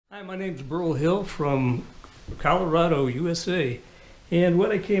Hi, my name's Burl Hill from Colorado, USA. And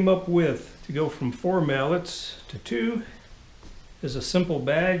what I came up with to go from 4 mallets to 2 is a simple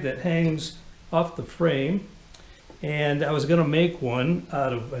bag that hangs off the frame. And I was going to make one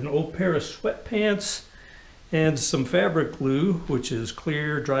out of an old pair of sweatpants and some fabric glue, which is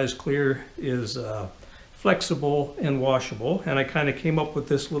clear, dries clear, is flexible and washable. And I kind of came up with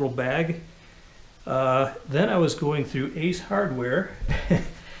this little bag. Then I was going through Ace Hardware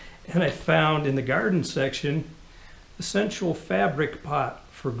and I found in the garden section essential fabric pot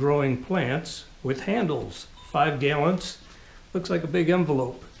for growing plants with handles, 5 gallons, looks like a big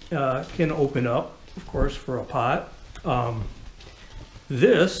envelope, can open up, of course, for a pot.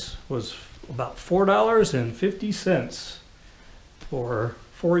 This was about $4.50 or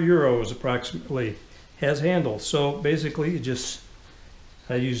 €4 approximately. Has handles, so basically you just,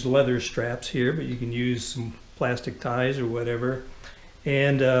 I use leather straps here, but you can use some plastic ties or whatever.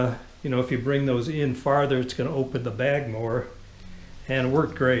 And you know, if you bring those in farther, it's going to open the bag more, and it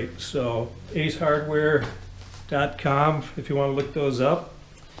worked great. So acehardware.com if you want to look those up.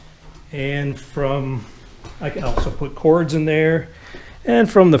 And from, I can also put cords in there. And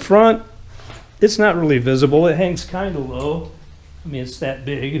from the front, it's not really visible. It hangs kind of low. I mean, it's that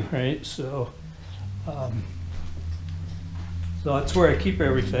big, right? So so that's where I keep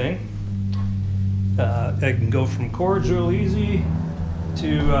everything. I can go from cords real easy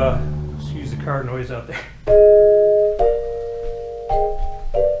to, excuse the car noise out there.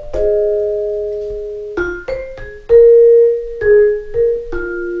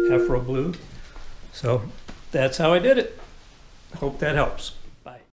 Afro blue. So that's how I did it. Hope that helps.